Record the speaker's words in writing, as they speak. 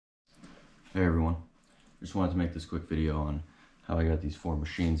Hey everyone, just wanted to make this quick video on how I got these 4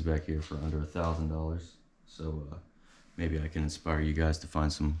 machines back here for under $1,000. So maybe I can inspire you guys to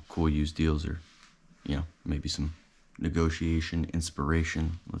find some cool used deals, or maybe some negotiation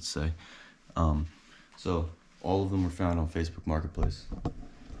inspiration, let's say. So all of them were found on Facebook Marketplace.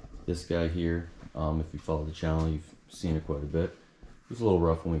 This guy here, if you follow the channel, you've seen it quite a bit. It was a little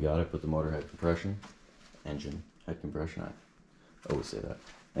rough when we got it, but the motor had compression, engine had compression. I always say that.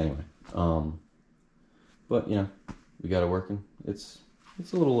 Anyway, but we got it working. It's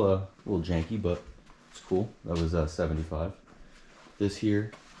a little janky, but it's cool. That was 75. This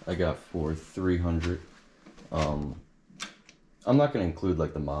here I got for 300. I'm not going to include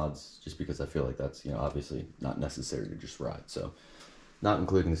like the mods, just because I feel like that's obviously not necessary to just ride. So not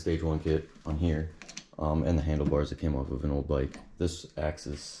including the stage 1 kit on here, and the handlebars that came off of an old bike. This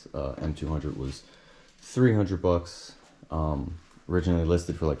Axis M200 was $300. Originally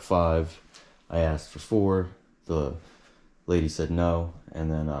listed for like 5. I asked for 4. The lady said no,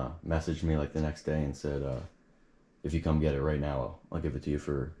 and then messaged me like the next day and said, if you come get it right now, I'll give it to you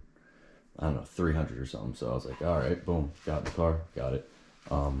for, I don't know, 300 or something. So I was like, all right, boom, got in the car, got it.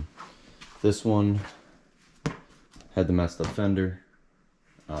 This one had the messed up fender.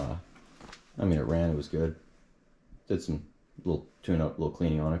 I mean, it ran, it was good. Did some little tune-up, little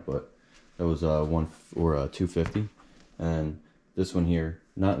cleaning on it, but that was $250. And this one here,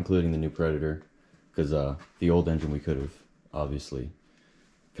 not including the new Predator, because the old engine we could have obviously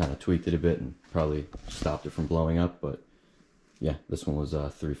kind of tweaked it a bit and probably stopped it from blowing up, but yeah, this one was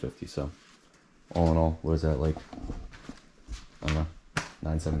 $350. So all in all, what is that, like, I don't know,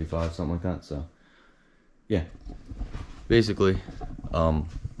 $975, something like that. So yeah, basically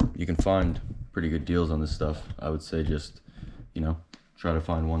you can find pretty good deals on this stuff. I would say just try to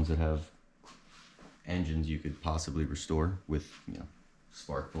find ones that have engines you could possibly restore with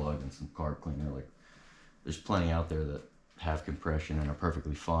spark plug and some carb cleaner. Like, there's plenty out there that have compression and are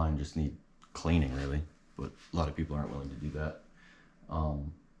perfectly fine, just need cleaning really, but a lot of people aren't willing to do that.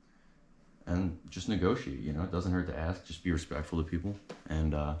 And just negotiate, it doesn't hurt to ask. Just be respectful to people,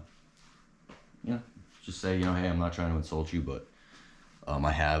 and just say, hey, I'm not trying to insult you, but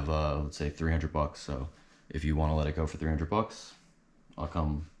I have let's say $300, so if you want to let it go for $300, I'll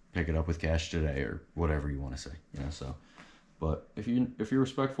come pick it up with cash today, or whatever you want to say, so. But if you're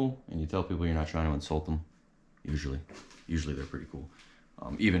respectful and you tell people you're not trying to insult them, usually they're pretty cool,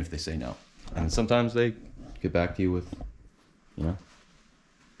 even if they say no. And sometimes they get back to you with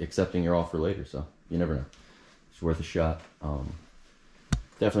accepting your offer later, so you never know. It's worth a shot.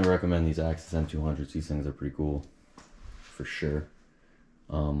 Definitely recommend these Axis M200s. These things are pretty cool for sure.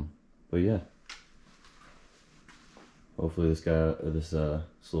 But yeah, hopefully this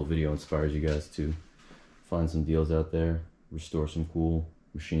little video inspires you guys to find some deals out there, restore some cool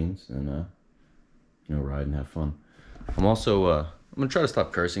machines, and ride and have fun. I'm also I'm gonna try to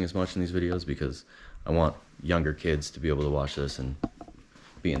stop cursing as much in these videos, because I want younger kids to be able to watch this and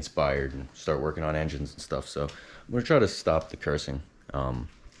be inspired and start working on engines and stuff. So I'm gonna try to stop the cursing.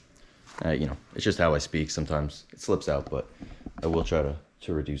 It's just how I speak. Sometimes it slips out, but I will try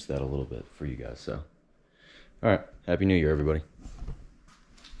to reduce that a little bit for you guys. So all right, Happy New Year, everybody.